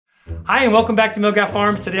Hi, and welcome back to Mill Guy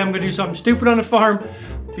Farms. Today I'm going to do something stupid on the farm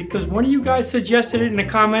because one of you guys suggested it in the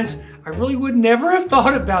comments. I really would never have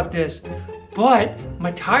thought about this, but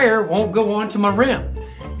my tire won't go onto my rim.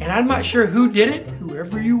 And I'm not sure who did it,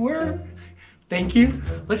 whoever you were. Thank you.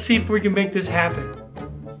 Let's see if we can make this happen.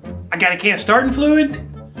 I got a can of starting fluid,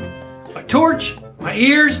 a torch, my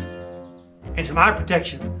ears, and some eye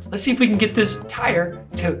protection. Let's see if we can get this tire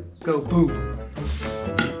to go boom.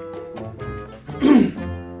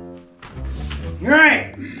 All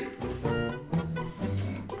right.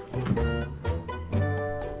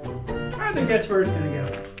 I think that's where it's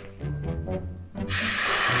gonna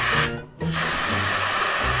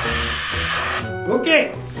go.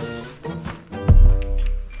 Okay.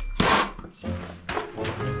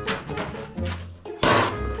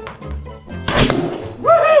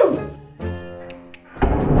 Woohoo!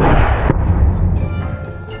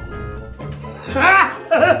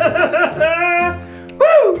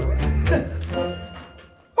 Woo!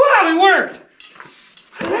 Wow, it worked!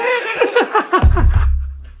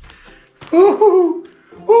 Ooh,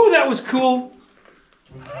 ooh, that was cool.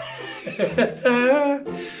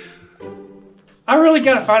 I really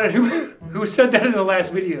gotta find out who said that in the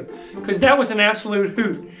last video, because that was an absolute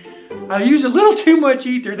hoot. I used a little too much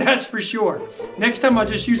ether, that's for sure. Next time I'll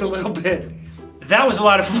just use a little bit. That was a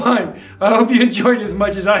lot of fun. I hope you enjoyed it as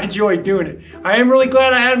much as I enjoyed doing it. I am really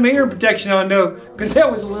glad I had my ear protection on though, because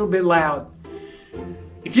that was a little bit loud.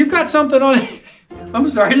 If you've got something on it, I'm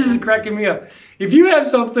sorry, this is cracking me up. If you have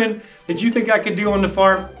something that you think I could do on the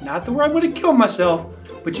farm, not the where I'm gonna kill myself,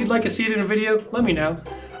 but you'd like to see it in a video, let me know.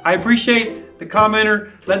 I appreciate the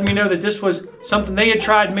commenter letting me know that this was something they had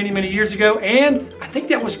tried many, many years ago, and I think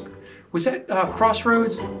that was that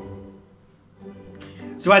Crossroads?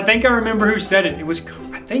 So I think I remember who said it.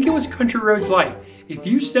 I think it was Country Roads Life. If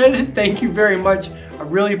you said it, thank you very much. I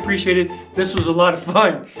really appreciate it. This was a lot of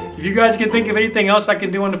fun. If you guys can think of anything else I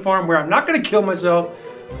can do on the farm where I'm not gonna kill myself,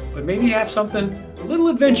 but maybe have something a little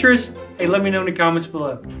adventurous, hey, let me know in the comments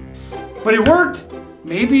below. But it worked.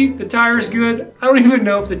 Maybe the tire is good. I don't even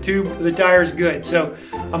know if the tube or the tire is good. So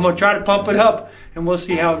I'm gonna try to pump it up and we'll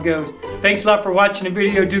see how it goes. Thanks a lot for watching the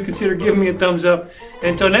video. Do consider giving me a thumbs up.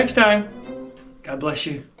 And until next time, God bless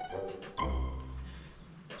you.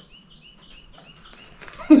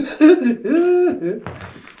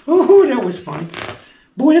 Oh, that was fun.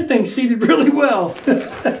 Boy, that thing seated really well.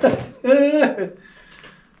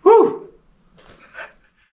 Whew.